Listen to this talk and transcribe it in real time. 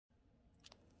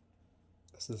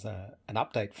This is an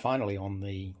update finally on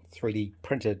the 3D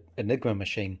printed Enigma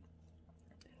machine.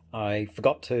 I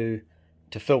forgot to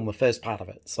film the first part of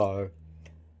it, so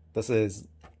this is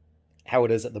how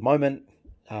it is at the moment,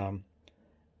 and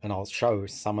I'll show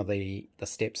some of the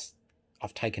steps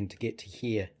I've taken to get to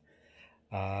here.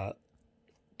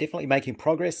 Definitely making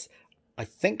progress. I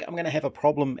think I'm going to have a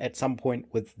problem at some point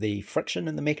with the friction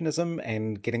in the mechanism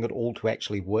and getting it all to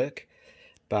actually work,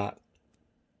 but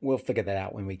we'll figure that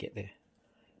out when we get there.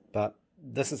 But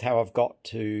this is how I've got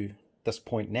to this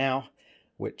point now,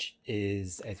 which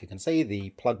is, as you can see, the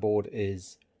plug board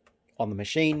is on the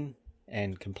machine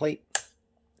and complete,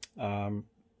 and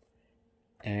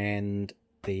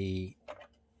the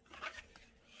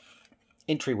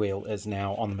entry wheel is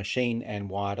now on the machine and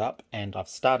wired up, and I've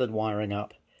started wiring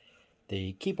up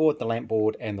the keyboard, the lamp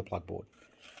board, and the plug board.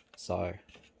 So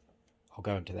I'll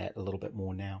go into that a little bit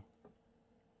more now.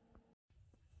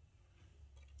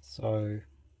 So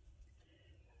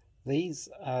these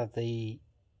are the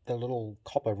little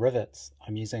copper rivets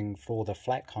I'm using for the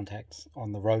flat contacts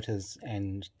on the rotors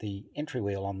and the entry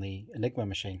wheel on the Enigma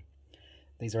machine.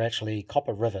 These are actually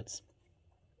copper rivets,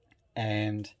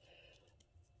 and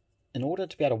in order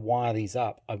to be able to wire these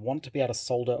up, I want to be able to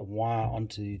solder a wire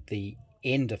onto the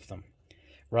end of them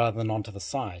rather than onto the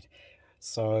side.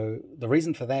 So the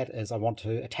reason for that is I want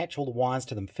to attach all the wires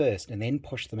to them first and then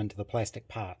push them into the plastic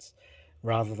parts,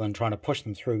 rather than trying to push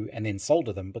them through and then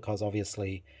solder them, because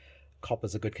obviously copper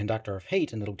is a good conductor of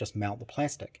heat and it'll just melt the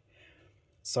plastic.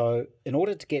 So in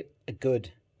order to get a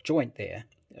good joint there,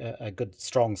 a good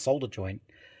strong solder joint,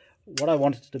 what I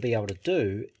wanted to be able to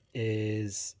do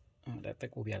is, I don't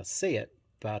think we'll be able to see it,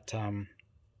 but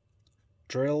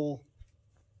drill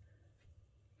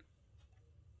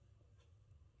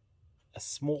a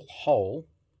small hole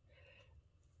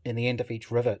in the end of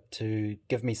each rivet to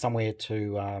give me somewhere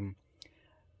to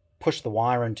push the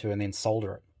wire into and then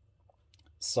solder it.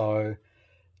 So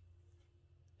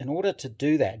in order to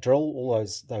do that, drill all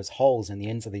those holes in the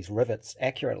ends of these rivets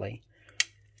accurately,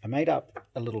 I made up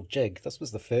a little jig. This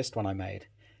was the first one I made,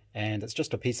 and it's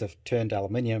just a piece of turned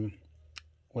aluminium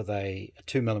with a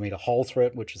 2mm hole through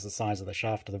it, which is the size of the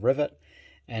shaft of the rivet,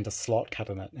 and a slot cut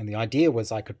in it. And the idea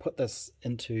was I could put this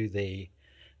into the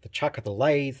chuck of the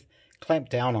lathe, clamp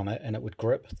down on it, and it would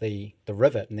grip the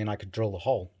rivet, and then I could drill the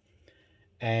hole.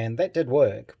 And that did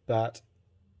work, but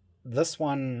this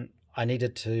one I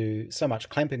needed so much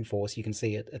clamping force, you can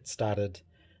see it started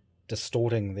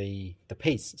distorting the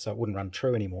piece, so it wouldn't run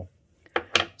true anymore.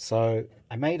 So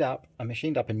I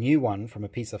machined up a new one from a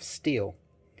piece of steel.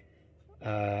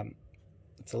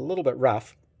 It's a little bit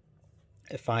rough.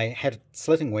 If I had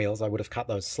slitting wheels, I would have cut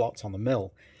those slots on the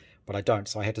mill, but I don't,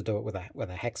 so I had to do it with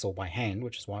a hacksaw by hand,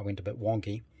 which is why I went a bit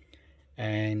wonky.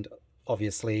 And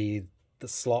obviously the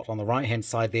slot on the right hand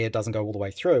side there doesn't go all the way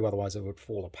through, otherwise it would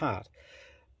fall apart.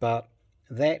 But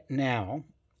that now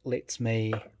lets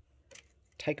me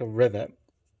take a rivet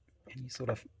and you sort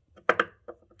of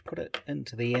put it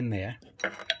into the end there,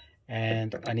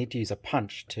 and I need to use a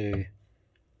punch to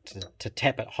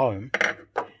tap it home.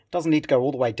 It doesn't need to go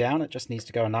all the way down, it just needs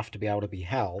to go enough to be able to be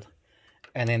held,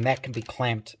 and then that can be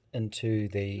clamped into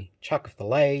the chuck of the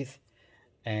lathe,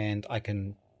 and I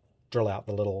can drill out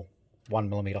the little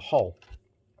 1mm hole.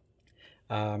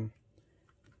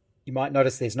 You might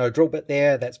notice there's no drill bit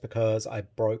there. That's because I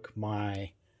broke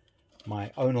my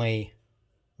only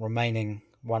remaining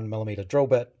 1mm drill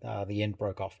bit. The end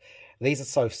broke off. These are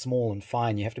so small and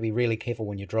fine, you have to be really careful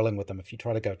when you're drilling with them. If you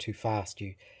try to go too fast,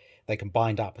 they can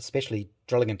bind up, especially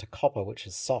drilling into copper, which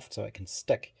is soft, so it can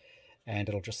stick and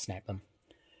it'll just snap them.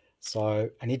 So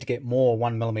I need to get more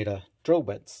 1mm drill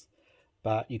bits,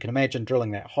 but you can imagine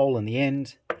drilling that hole in the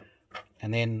end,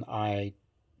 and then I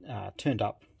turned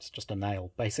up, it's just a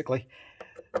nail basically,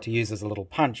 to use as a little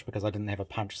punch because I didn't have a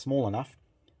punch small enough.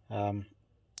 And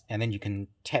then you can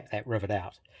tap that rivet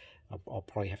out. I'll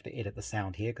probably have to edit the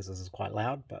sound here because this is quite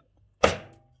loud, but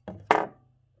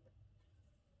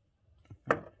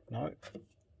no.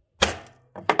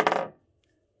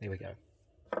 There we go.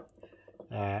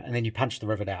 And then you punch the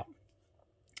rivet out,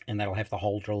 and that'll have the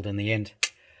hole drilled in the end.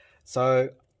 So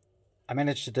I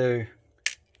managed to do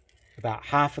about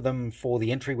half of them for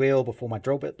the entry wheel before my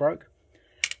drill bit broke.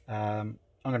 I'm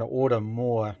going to order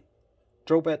more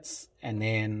drill bits, and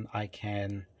then I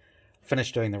can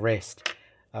finish doing the rest.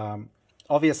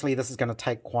 Obviously this is going to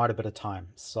take quite a bit of time,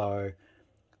 so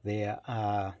there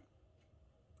are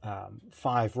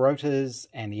 5 rotors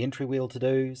and the entry wheel to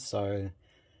do, so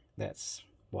that's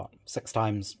what, 6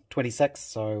 times 26,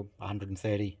 so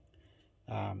 130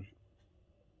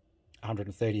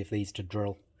 of these to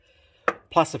drill,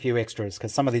 plus a few extras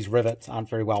because some of these rivets aren't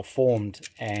very well formed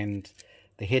and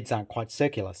the heads aren't quite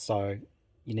circular, so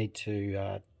you need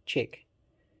to check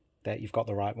that you've got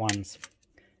the right ones.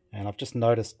 And I've just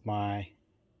noticed I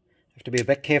have to be a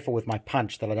bit careful with my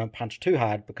punch that I don't punch too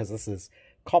hard, because this is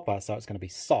copper, so it's going to be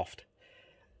soft.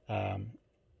 I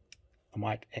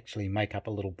might actually make up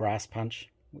a little brass punch,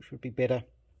 which would be better,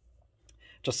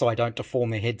 just so I don't deform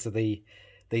the heads of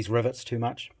these rivets too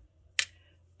much.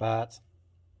 But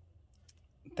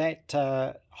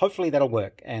that hopefully that'll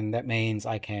work, and that means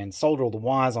I can solder all the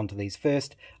wires onto these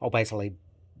first. I'll basically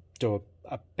do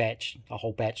a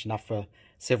whole batch, enough for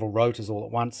several rotors all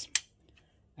at once,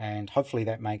 and hopefully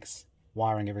that makes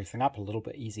wiring everything up a little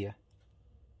bit easier.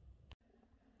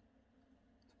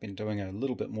 I've been doing a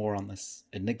little bit more on this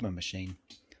Enigma machine.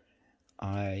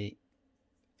 I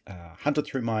hunted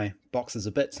through my boxes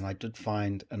of bits, and I did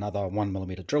find another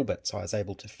 1mm drill bit, so I was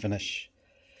able to finish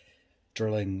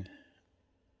drilling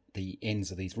the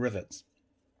ends of these rivets.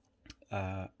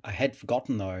 I had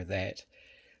forgotten though that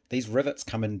these rivets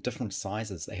come in different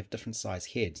sizes. They have different size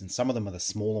heads, and some of them are the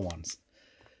smaller ones.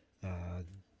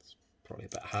 It's probably a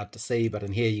bit hard to see, but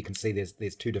in here you can see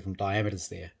there's two different diameters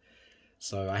there.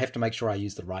 So I have to make sure I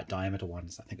use the right diameter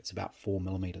ones. I think it's about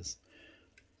 4mm.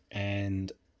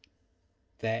 And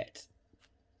that,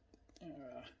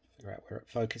 figure out where it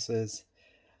focuses,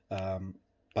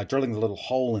 by drilling the little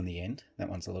hole in the end. That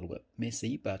one's a little bit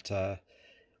messy, but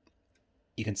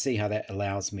you can see how that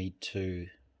allows me to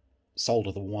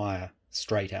solder the wire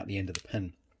straight out the end of the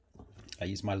pin. I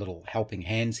use my little helping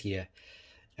hands here,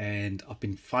 and I've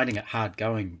been finding it hard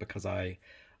going because I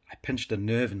pinched a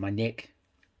nerve in my neck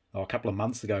a couple of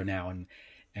months ago now,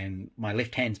 and my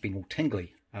left hand's been all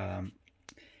tingly,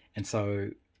 and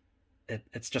so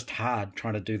it's just hard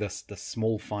trying to do this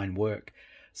small fine work,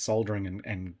 soldering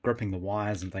and gripping the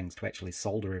wires and things to actually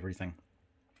solder everything.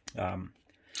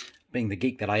 Being the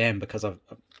geek that I am, because I've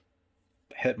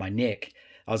hurt my neck,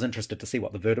 I was interested to see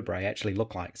what the vertebrae actually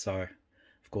look like. So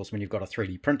of course, when you've got a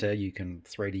 3D printer, you can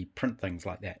 3D print things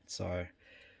like that. So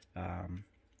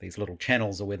these little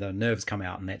channels are where the nerves come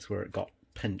out, and that's where it got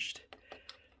pinched,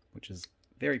 which is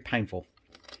very painful,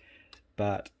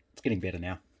 but it's getting better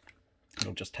now.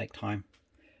 It'll just take time.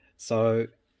 So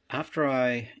after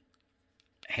I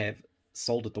have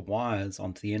soldered the wires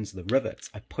onto the ends of the rivets,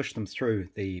 I push them through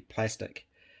the plastic.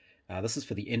 This is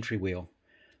for the entry wheel,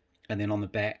 and then on the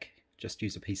back just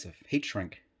use a piece of heat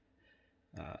shrink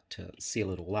to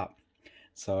seal it all up.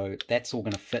 So that's all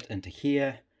going to fit into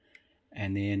here,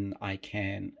 and then I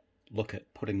can look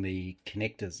at putting the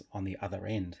connectors on the other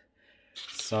end.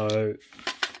 So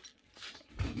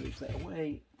move that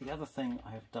away. The other thing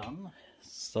I have done,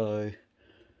 so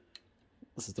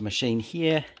this is the machine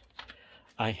here.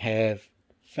 I have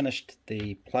finished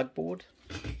the plug board.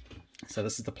 So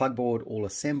this is the plug board all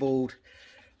assembled.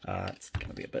 It's going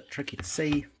to be a bit tricky to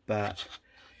see, but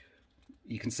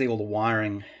you can see all the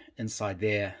wiring inside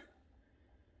there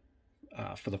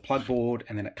for the plug board,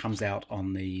 and then it comes out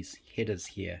on these headers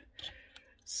here.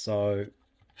 So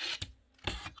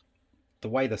the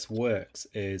way this works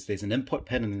is there's an input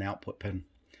pin and an output pin,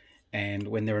 and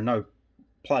when there are no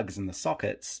plugs in the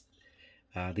sockets,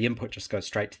 the input just goes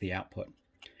straight to the output.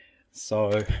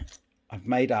 So I've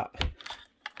made up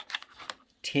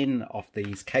 10 of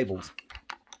these cables,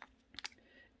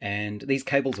 and these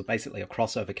cables are basically a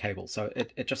crossover cable, so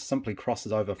it just simply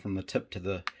crosses over from the tip to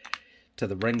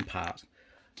the ring part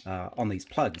on these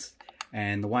plugs.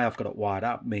 And the way I've got it wired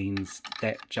up means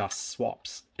that just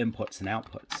swaps inputs and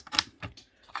outputs.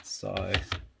 So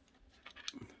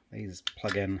these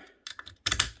plug in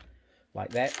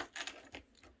like that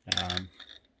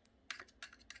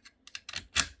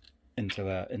into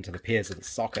the pairs of the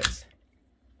sockets,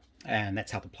 and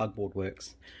that's how the plug board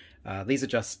works. These are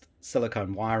just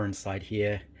silicone wire inside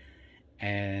here,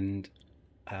 and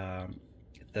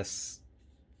this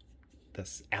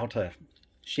outer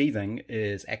sheathing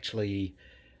is actually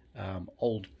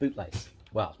old bootlace.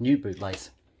 Well, new bootlace.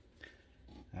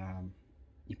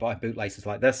 You buy bootlaces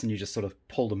like this, and you just sort of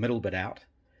pull the middle bit out.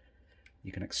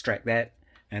 You can extract that,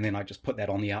 and then I just put that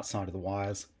on the outside of the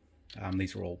wires.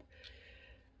 These are all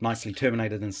nicely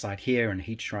terminated inside here and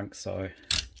heat shrunk, so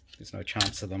there's no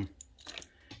chance of them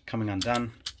coming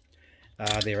undone.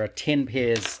 There are 10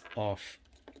 pairs of,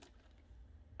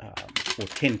 or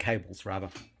 10 cables rather.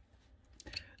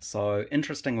 So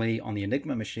interestingly, on the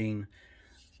Enigma machine,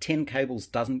 10 cables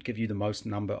doesn't give you the most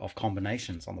number of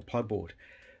combinations on the plug board.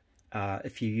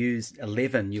 If you use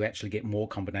 11, you actually get more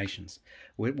combinations.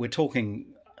 We're talking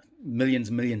millions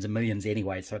and millions and millions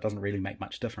anyway, so it doesn't really make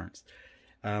much difference.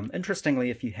 Interestingly,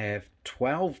 if you have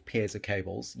 12 pairs of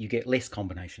cables, you get less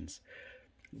combinations,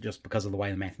 just because of the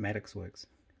way the mathematics works.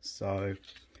 So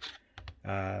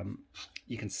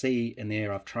You can see in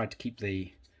there I've tried to keep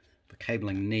the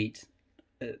cabling neat.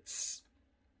 It's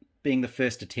being the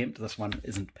first attempt, this one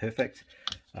isn't perfect.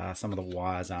 Some of the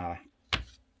wires are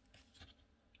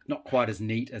not quite as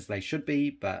neat as they should be,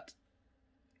 but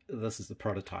this is the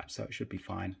prototype, so it should be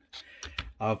fine.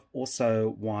 I've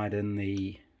also wired in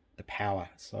the power,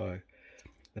 so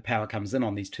the power comes in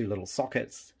on these two little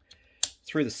sockets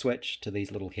through the switch to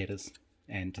these little headers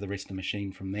and to the rest of the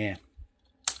machine from there.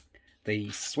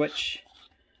 The switch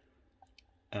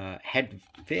had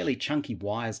fairly chunky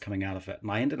wires coming out of it,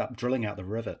 and I ended up drilling out the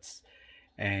rivets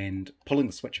and pulling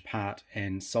the switch apart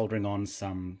and soldering on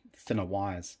some thinner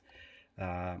wires,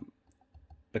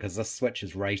 because this switch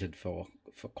is rated for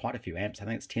quite a few amps. I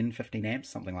think it's 10-15 amps,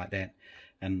 something like that,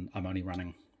 and I'm only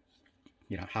running,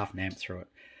 you know, half an amp through it,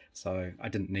 so I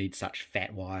didn't need such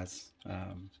fat wires,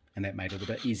 and that made it a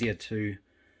bit easier to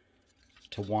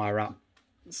wire up.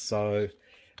 So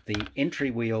the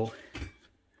entry wheel,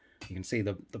 you can see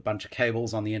the bunch of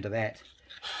cables on the end of that.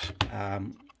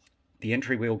 The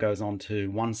entry wheel goes onto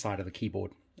one side of the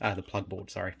keyboard, the plug board,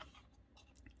 sorry.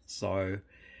 So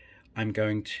I'm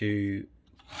going to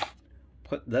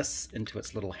put this into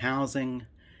its little housing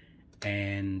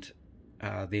and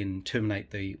then terminate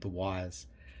the wires.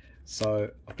 So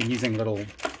I've been using little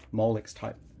Molex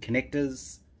type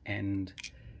connectors and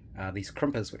these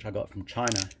crimpers which I got from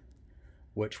China,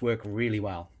 which work really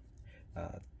well.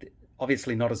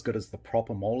 Obviously not as good as the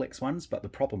proper Molex ones, but the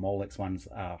proper Molex ones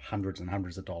are hundreds and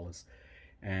hundreds of dollars.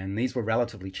 And these were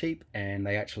relatively cheap, and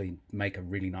they actually make a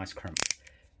really nice crimp.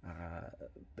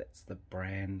 That's the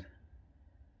brand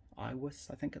Iwis,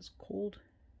 I think it's called.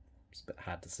 It's a bit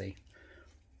hard to see,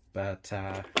 but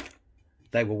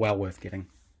they were well worth getting.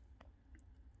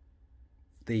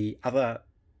 The other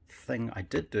thing I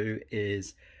did do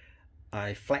is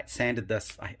I flat sanded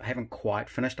this. I haven't quite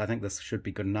finished. I think this should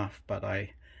be good enough, but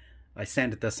I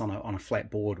sanded this on a flat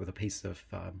board with a piece of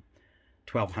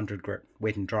 1200 grit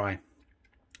wet and dry,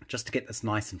 just to get this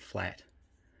nice and flat.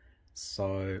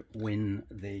 So when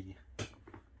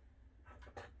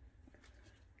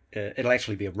it'll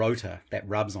actually be a rotor that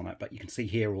rubs on it, but you can see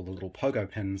here all the little pogo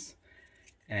pins,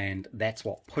 and that's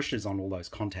what pushes on all those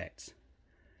contacts.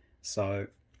 So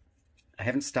I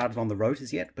haven't started on the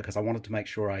rotors yet because I wanted to make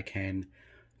sure I can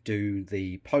do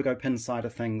the pogo pin side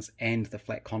of things and the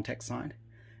flat contact side,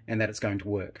 and that it's going to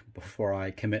work before I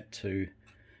commit to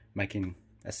making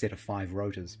a set of 5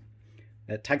 rotors.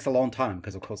 It takes a long time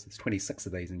because of course there's 26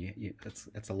 of these, and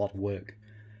it's a lot of work.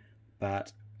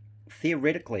 But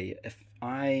theoretically, if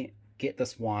I get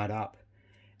this wired up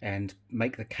and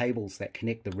make the cables that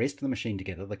connect the rest of the machine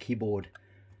together, the keyboard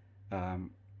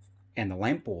and the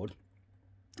lamp board,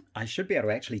 I should be able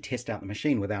to actually test out the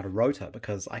machine without a rotor,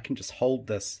 because I can just hold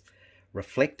this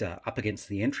reflector up against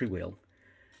the entry wheel,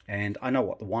 and I know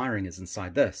what the wiring is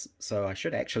inside this, so I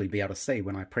should actually be able to see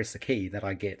when I press the key that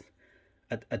I get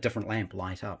a different lamp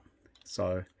light up.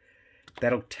 So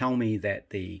that'll tell me that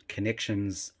the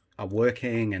connections are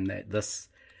working and that this,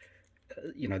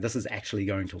 you know, this is actually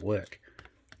going to work.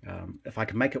 If I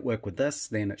can make it work with this,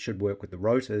 then it should work with the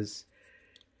rotors.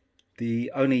 The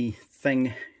only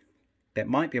thing that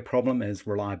might be a problem is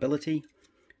reliability,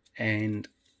 and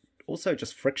also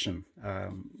just friction.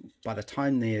 By the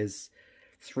time there's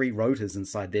 3 rotors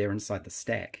inside the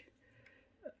stack,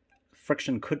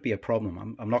 friction could be a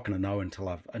problem. I'm not going to know until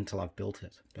I've built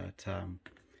it, but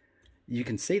you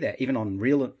can see that even on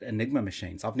real Enigma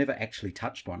machines. I've never actually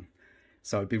touched one,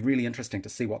 so it'd be really interesting to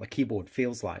see what the keyboard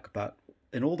feels like. But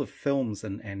in all the films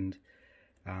and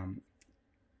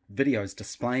videos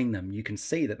displaying them, you can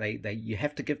see that you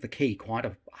have to give the key quite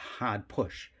a hard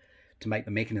push to make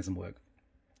the mechanism work,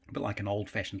 a bit like an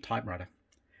old-fashioned typewriter.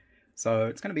 So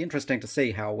it's going to be interesting to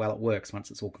see how well it works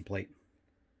once it's all complete.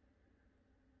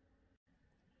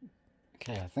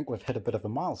 Okay, I think we've hit a bit of a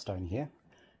milestone here.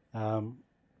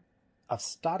 I've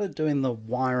started doing the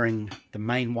wiring, the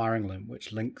main wiring loom,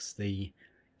 which links the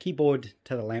keyboard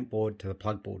to the lamp board to the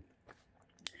plug board,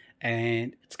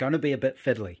 and it's going to be a bit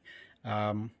fiddly.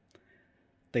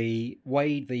 The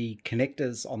way the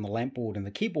connectors on the lamp board and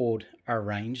the keyboard are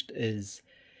arranged is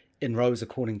in rows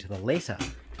according to the letter,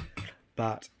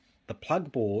 but the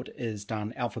plug board is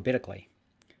done alphabetically,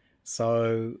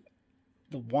 so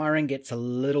the wiring gets a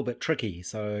little bit tricky.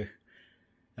 So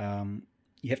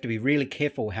you have to be really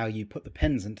careful how you put the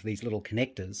pins into these little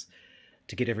connectors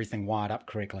to get everything wired up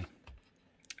correctly.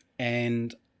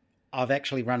 And I've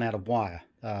actually run out of wire.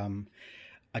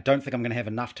 I don't think I'm going to have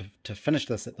enough to finish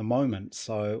this at the moment,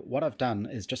 so what I've done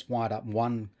is just wired up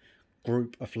one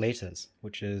group of letters,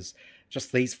 which is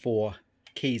just these 4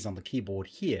 keys on the keyboard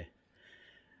here.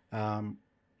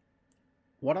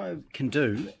 what I can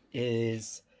do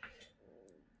is,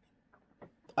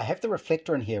 I have the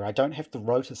reflector in here. I don't have the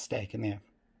rotor stack in there,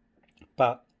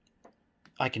 but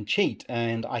I can cheat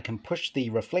and I can push the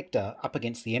reflector up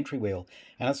against the entry wheel,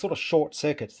 and it sort of short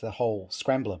circuits the whole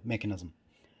scrambler mechanism.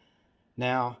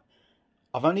 Now,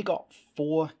 I've only got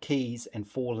 4 keys and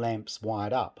 4 lamps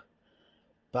wired up,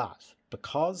 but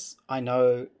because I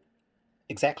know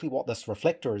exactly what this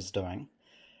reflector is doing,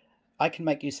 I can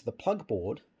make use of the plug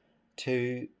board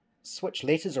to switch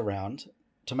letters around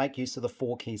to make use of the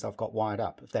 4 keys I've got wired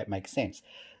up, if that makes sense.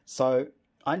 So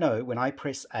I know when I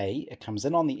press A, it comes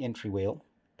in on the entry wheel,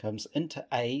 comes into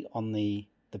A on the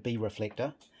B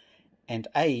reflector, and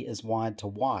A is wired to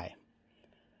Y.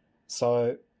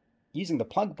 So using the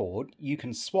plug board, you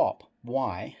can swap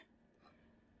Y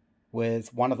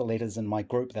with one of the letters in my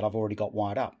group that I've already got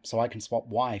wired up. So I can swap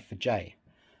Y for J.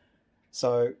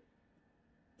 So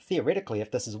theoretically,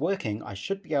 if this is working, I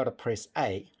should be able to press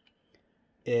A.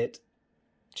 It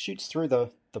shoots through the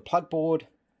plug board.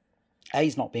 A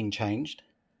is not being changed.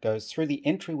 Goes through the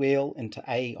entry wheel into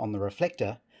A on the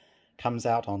reflector. Comes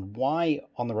out on Y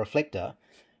on the reflector.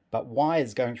 But Y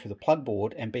is going through the plug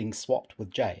board and being swapped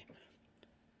with J.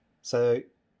 So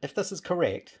if this is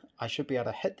correct, I should be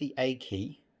able to hit the A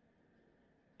key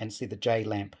and see the J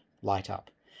lamp light up.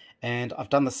 And I've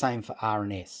done the same for R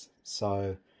and S.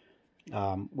 So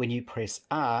when you press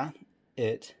R,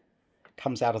 it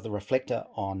comes out of the reflector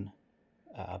on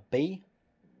B,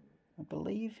 I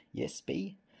believe. Yes,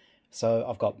 B. So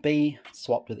I've got B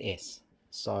swapped with S.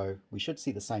 So we should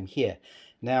see the same here.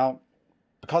 Now,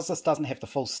 because this doesn't have the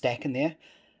full stack in there,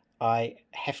 I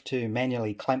have to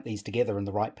manually clamp these together in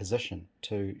the right position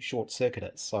to short circuit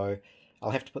it. So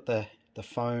I'll have to put the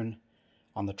phone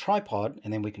on the tripod,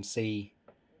 and then we can see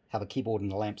how the keyboard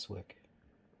and the lamps work.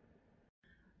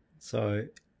 So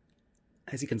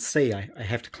as you can see, I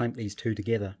have to clamp these two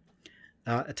together.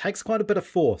 It takes quite a bit of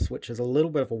force, which is a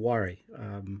little bit of a worry,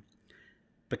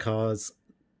 because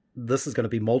this is going to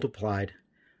be multiplied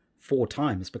 4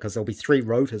 times, because there'll be 3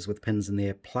 rotors with pins in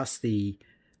there, plus the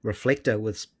reflector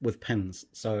with pins.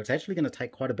 So it's actually going to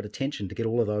take quite a bit of tension to get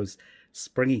all of those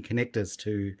springy connectors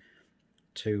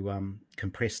to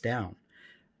compress down.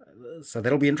 So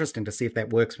that'll be interesting to see if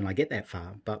that works when I get that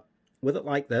far. But with it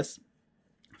like this,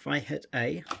 if I hit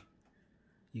A,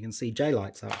 you can see J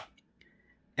lights up.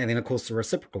 And then of course the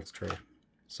reciprocal is true.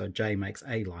 So J makes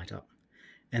A light up.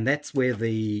 And that's where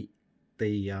the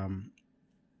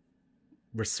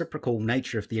reciprocal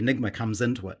nature of the Enigma comes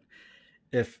into it.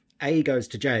 If A goes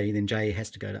to J, then J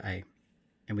has to go to A.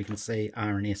 And we can see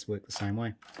R and S work the same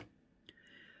way.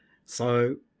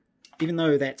 So even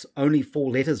though that's only 4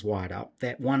 letters wired up,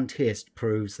 that one test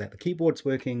proves that the keyboard's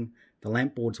working, the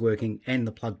lamp board's working, and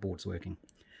the plug board's working,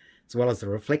 as well as the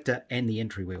reflector and the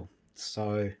entry wheel.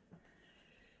 So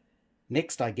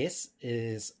next, I guess,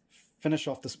 is finish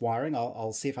off this wiring.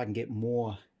 I'll see if I can get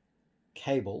more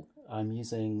cable. I'm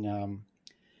using,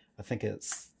 I think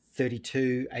it's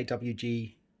 32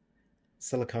 AWG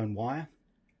silicone wire.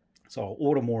 So I'll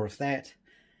order more of that,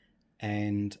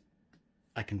 and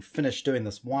I can finish doing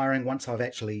this wiring. Once I've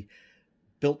actually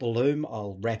built the loom,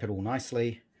 I'll wrap it all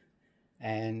nicely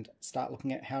and start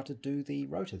looking at how to do the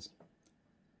rotors.